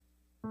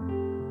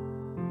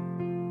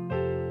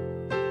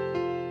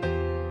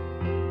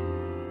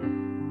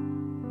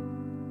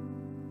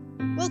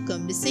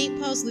Welcome to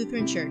St. Paul's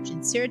Lutheran Church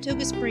in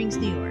Saratoga Springs,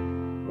 New York,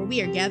 where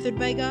we are gathered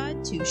by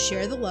God to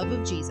share the love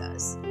of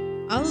Jesus.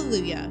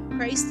 Alleluia,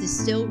 Christ is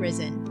still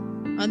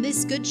risen. On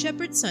this Good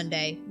Shepherd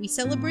Sunday, we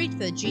celebrate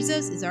that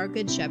Jesus is our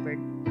Good Shepherd.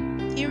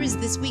 Here is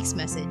this week's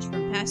message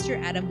from Pastor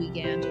Adam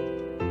Wiegand.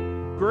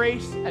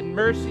 Grace and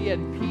mercy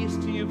and peace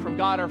to you from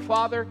God our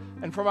Father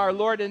and from our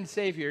Lord and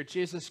Savior,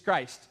 Jesus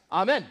Christ.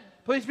 Amen.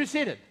 Please be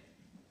seated.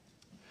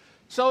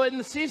 So in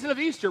the season of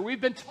Easter, we've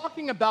been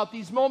talking about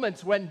these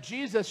moments when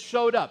Jesus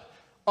showed up,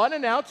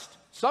 unannounced,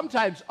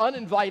 sometimes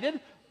uninvited,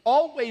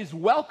 always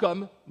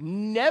welcome,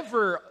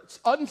 never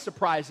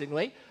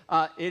unsurprisingly.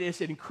 It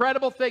is an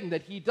incredible thing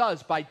that he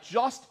does by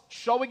just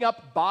showing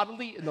up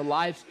bodily in the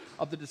lives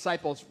of the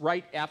disciples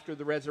right after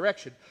the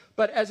resurrection.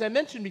 But as I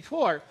mentioned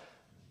before,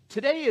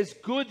 today is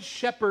Good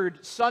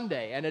Shepherd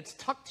Sunday, and it's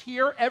tucked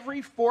here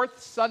every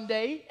fourth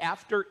Sunday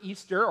after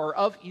Easter, or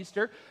of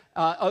Easter,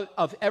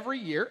 of every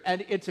year,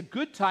 and it's a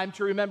good time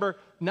to remember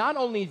not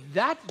only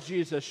that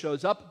Jesus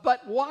shows up,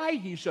 but why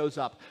he shows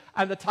up.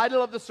 And the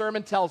title of the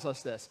sermon tells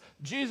us this.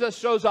 Jesus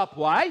shows up,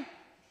 why?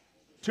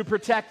 To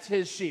protect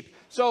his sheep.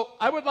 So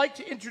I would like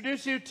to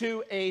introduce you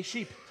to a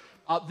sheep.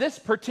 This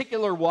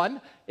particular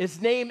one,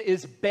 his name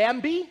is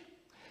Bambi.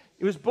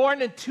 He was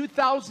born in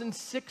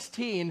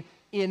 2016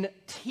 in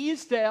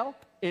Teesdale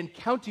in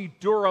County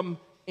Durham,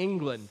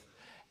 England.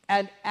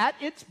 And at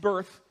its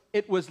birth,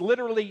 it was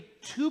literally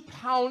 2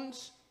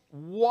 pounds,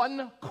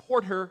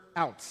 1/4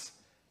 ounce.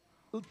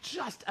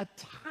 Just a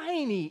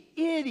tiny,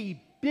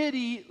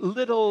 itty-bitty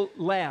little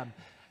lamb.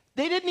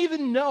 They didn't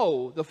even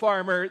know, the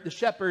farmer, the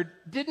shepherd,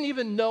 didn't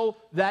even know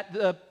that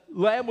the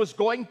lamb was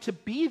going to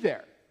be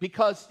there.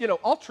 Because,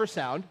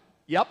 ultrasound,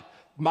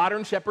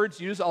 modern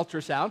shepherds use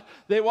ultrasound.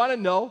 They want to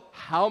know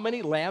how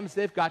many lambs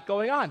they've got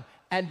going on.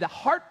 And the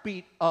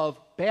heartbeat of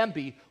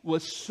Bambi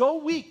was so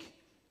weak,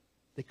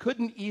 they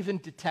couldn't even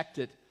detect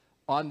it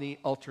on the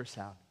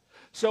ultrasound.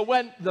 So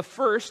when the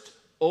first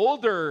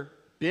older,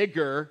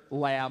 bigger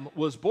lamb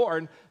was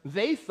born,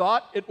 they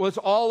thought it was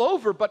all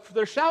over, but for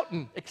their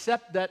shouting,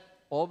 except that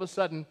all of a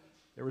sudden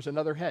there was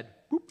another head.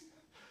 Boop.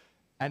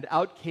 And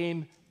out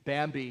came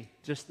Bambi,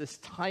 just this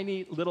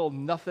tiny little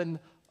nothing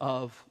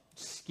of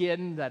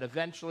skin that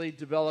eventually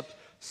developed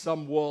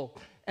some wool.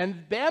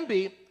 And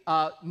Bambi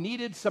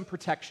needed some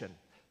protection,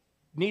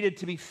 needed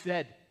to be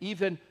fed.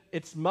 Even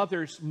its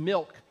mother's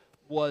milk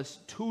was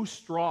too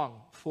strong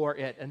for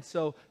it, and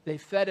so they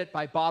fed it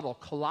by bottle,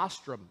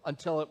 colostrum,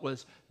 until it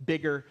was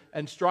bigger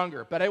and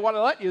stronger. But I want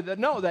to let you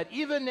know that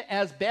even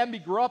as Bambi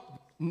grew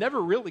up,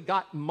 never really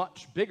got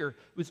much bigger.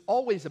 It was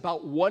always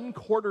about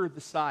 1/4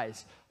 the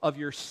size of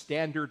your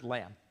standard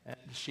lamb and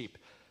sheep.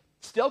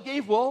 Still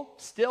gave wool,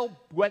 still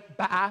went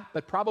bah,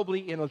 but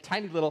probably in a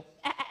tiny little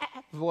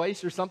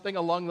voice or something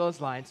along those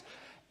lines.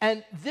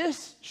 And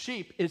this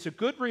sheep is a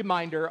good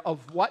reminder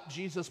of what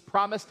Jesus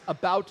promised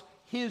about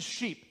his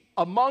sheep,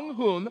 among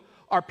whom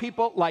are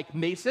people like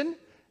Mason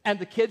and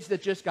the kids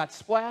that just got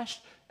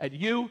splashed, and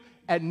you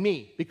and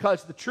me.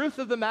 Because the truth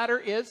of the matter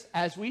is,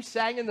 as we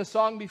sang in the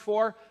song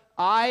before,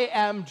 I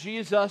am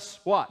Jesus,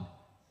 what?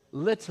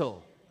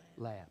 Little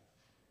lamb.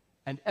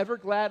 And ever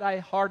glad at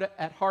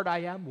heart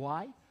I am.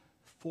 Why?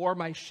 For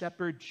my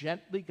shepherd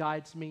gently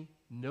guides me,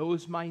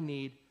 knows my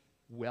need,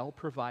 well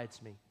provides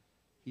me.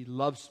 He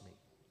loves me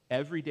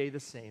every day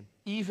the same,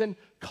 even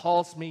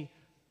calls me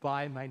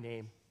by my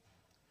name.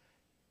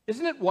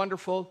 Isn't it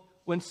wonderful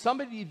when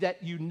somebody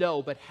that you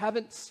know but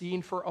haven't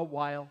seen for a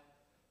while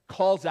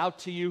calls out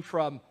to you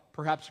from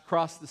perhaps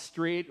across the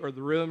street or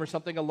the room or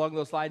something along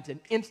those lines, and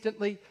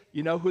instantly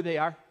you know who they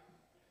are?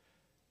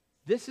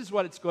 This is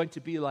what it's going to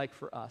be like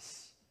for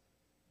us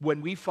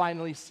when we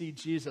finally see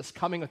Jesus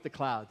coming with the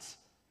clouds,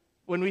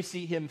 when we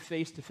see him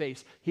face to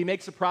face. He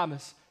makes a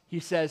promise. He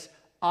says,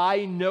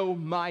 I know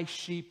my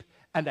sheep,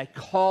 and I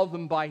call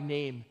them by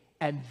name,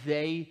 and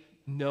they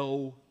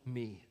know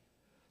me.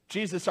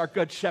 Jesus, our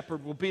good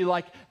shepherd, will be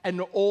like an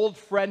old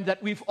friend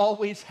that we've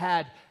always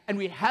had and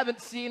we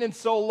haven't seen in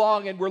so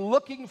long, and we're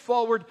looking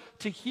forward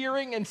to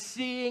hearing and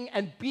seeing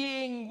and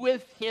being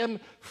with him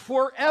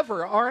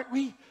forever, aren't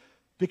we?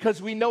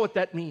 Because we know what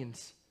that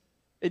means.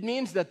 It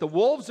means that the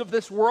wolves of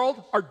this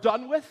world are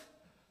done with.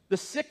 The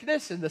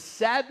sickness and the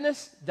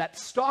sadness that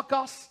stalk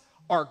us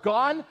are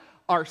gone.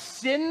 Our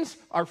sins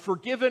are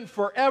forgiven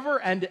forever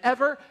and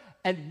ever.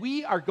 And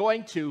we are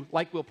going to,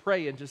 like we'll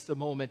pray in just a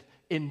moment,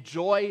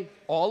 enjoy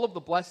all of the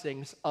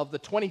blessings of the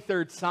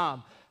 23rd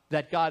Psalm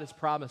that God has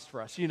promised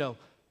for us.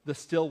 The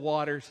still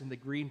waters and the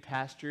green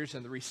pastures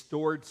and the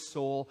restored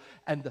soul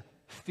and the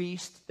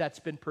feast that's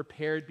been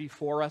prepared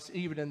before us,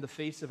 even in the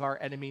face of our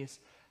enemies.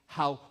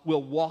 How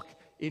we'll walk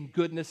in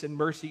goodness and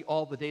mercy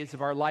all the days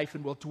of our life,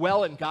 and we'll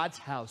dwell in God's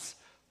house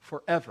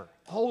forever.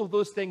 All of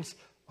those things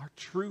are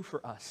true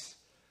for us.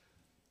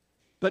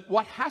 But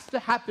what has to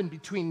happen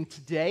between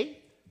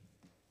today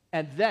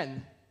and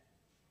then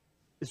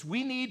is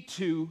we need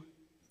to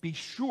be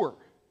sure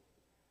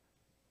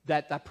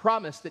that that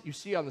promise that you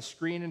see on the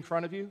screen in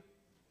front of you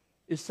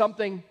is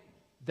something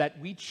that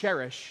we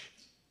cherish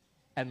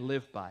and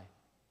live by.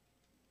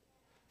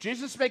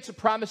 Jesus makes a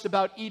promise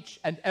about each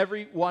and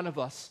every one of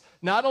us.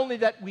 Not only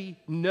that we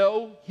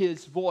know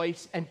his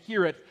voice and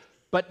hear it,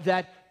 but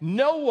that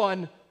no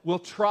one will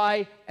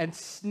try and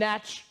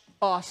snatch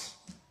us,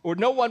 or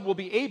no one will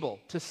be able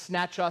to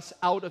snatch us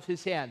out of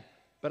his hand.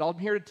 But I'm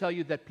here to tell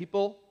you that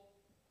people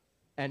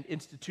and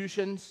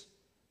institutions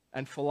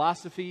and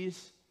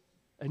philosophies,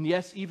 and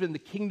yes, even the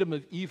kingdom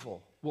of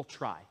evil will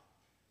try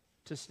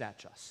to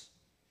snatch us.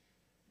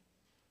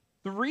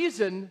 The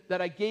reason that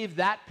I gave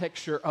that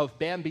picture of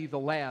Bambi the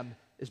lamb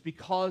is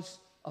because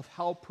of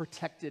how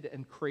protected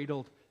and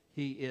cradled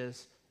he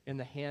is in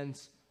the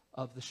hands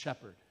of the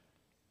shepherd.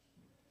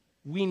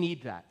 We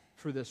need that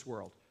for this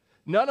world.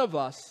 None of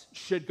us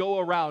should go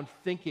around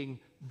thinking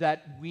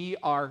that we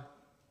are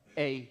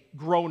a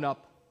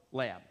grown-up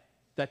lamb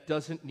that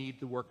doesn't need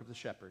the work of the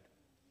shepherd.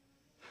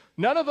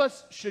 None of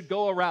us should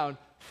go around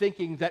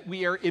thinking that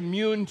we are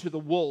immune to the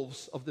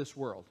wolves of this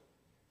world.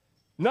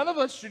 None of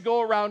us should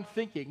go around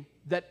thinking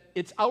that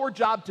it's our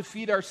job to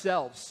feed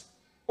ourselves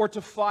or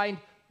to find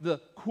the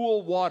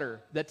cool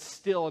water that's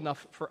still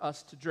enough for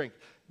us to drink.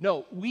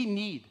 No, we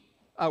need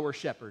our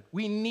shepherd.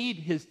 We need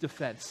his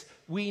defense.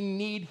 We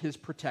need his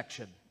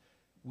protection.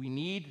 We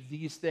need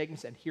these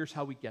things, and here's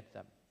how we get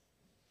them.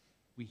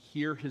 We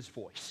hear his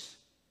voice.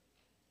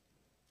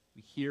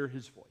 We hear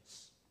his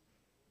voice.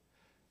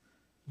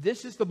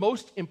 This is the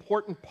most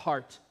important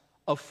part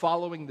of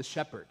following the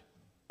shepherd,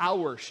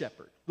 our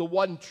shepherd, the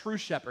one true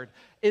shepherd,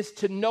 is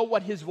to know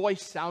what his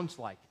voice sounds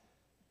like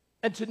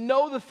and to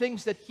know the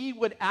things that he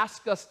would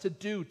ask us to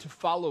do to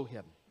follow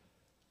him.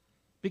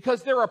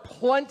 Because there are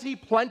plenty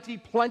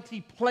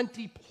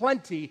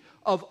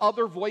of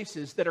other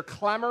voices that are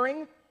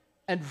clamoring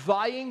and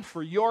vying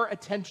for your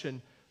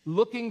attention,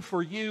 looking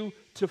for you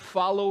to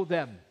follow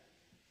them.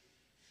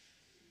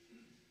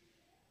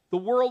 The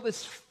world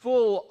is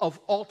full of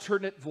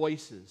alternate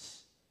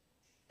voices,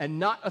 and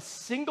not a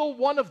single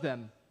one of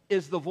them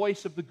is the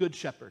voice of the Good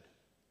Shepherd.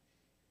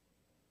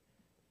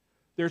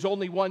 There's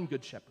only one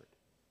Good Shepherd.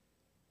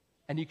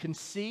 And you can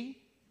see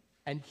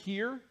and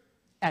hear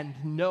and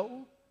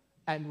know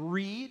and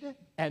read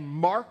and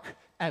mark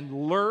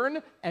and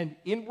learn and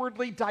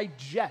inwardly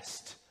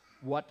digest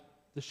what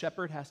the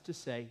shepherd has to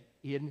say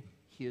in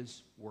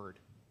his word.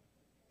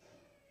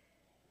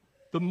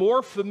 The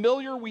more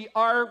familiar we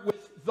are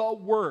with the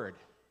word,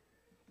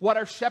 what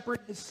our shepherd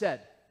has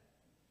said,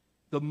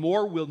 the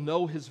more we'll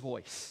know his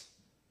voice.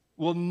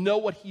 We'll know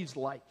what he's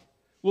like.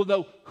 We'll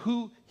know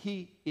who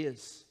he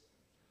is.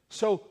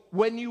 So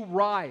when you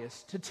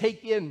rise to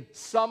take in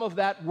some of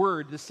that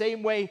word, the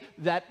same way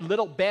that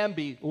little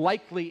Bambi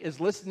likely is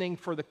listening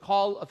for the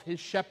call of his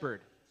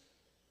shepherd,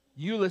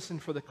 you listen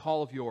for the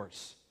call of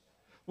yours.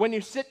 When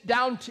you sit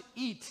down to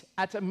eat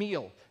at a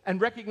meal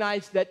and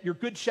recognize that your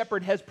good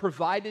shepherd has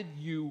provided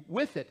you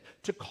with it,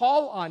 to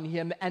call on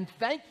him and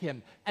thank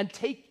him and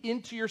take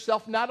into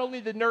yourself not only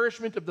the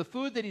nourishment of the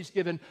food that he's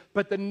given,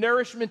 but the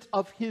nourishment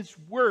of his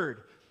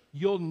word,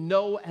 you'll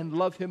know and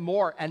love him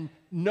more and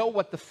know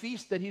what the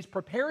feast that he's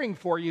preparing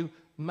for you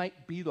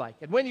might be like.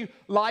 And when you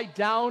lie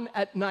down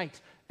at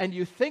night and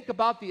you think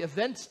about the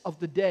events of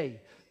the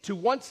day, to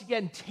once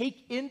again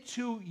take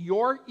into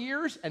your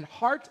ears and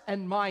heart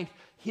and mind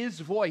his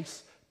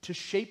voice to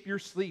shape your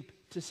sleep,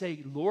 to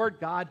say, Lord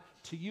God,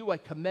 to you I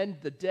commend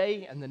the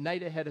day and the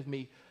night ahead of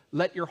me.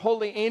 Let your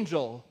holy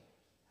angel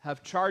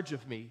have charge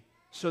of me,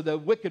 so the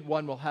wicked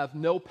one will have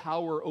no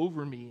power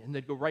over me, and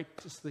then go right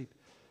to sleep.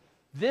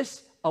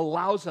 This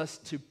allows us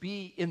to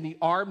be in the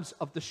arms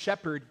of the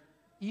shepherd,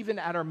 even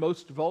at our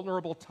most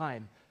vulnerable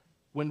time,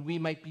 when we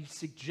might be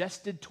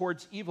suggested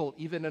towards evil,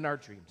 even in our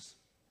dreams.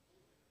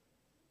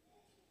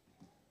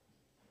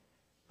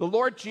 The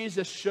Lord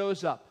Jesus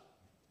shows up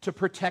to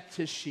protect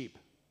his sheep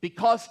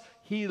because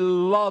he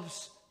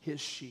loves his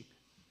sheep.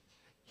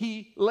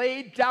 He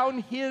laid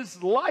down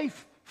his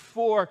life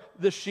for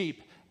the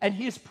sheep, and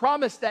he's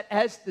promised that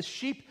as the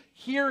sheep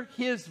hear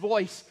his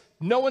voice,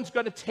 no one's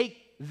going to take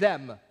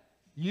them,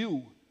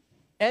 you,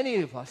 any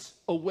of us,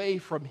 away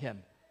from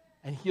him.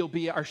 And he'll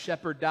be our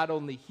shepherd not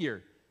only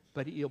here,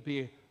 but he'll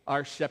be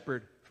our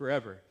shepherd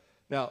forever.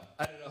 Now,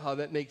 I don't know how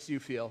that makes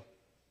you feel,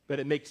 but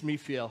it makes me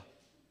feel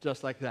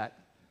just like that.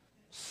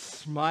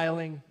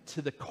 Smiling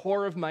to the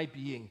core of my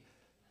being,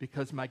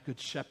 because my good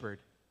shepherd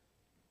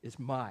is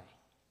my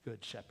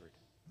good shepherd.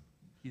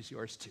 He's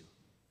yours too.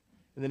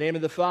 In the name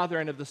of the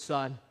Father, and of the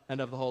Son, and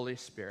of the Holy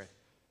Spirit.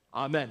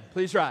 Amen.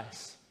 Please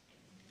rise.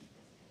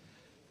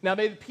 Now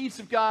may the peace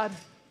of God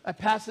that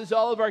passes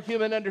all of our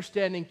human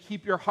understanding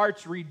keep your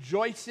hearts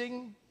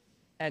rejoicing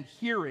and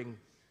hearing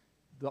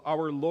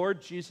our Lord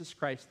Jesus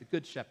Christ, the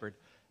Good Shepherd,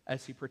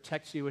 as he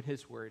protects you in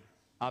his word.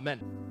 Amen.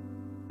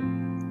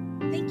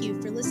 Thank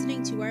you for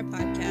listening to our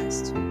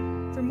podcast.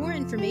 For more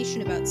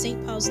information about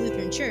St. Paul's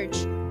Lutheran Church,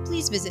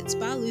 please visit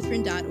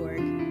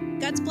spalutheran.org.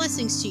 God's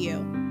blessings to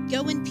you.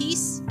 Go in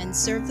peace and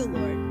serve the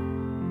Lord.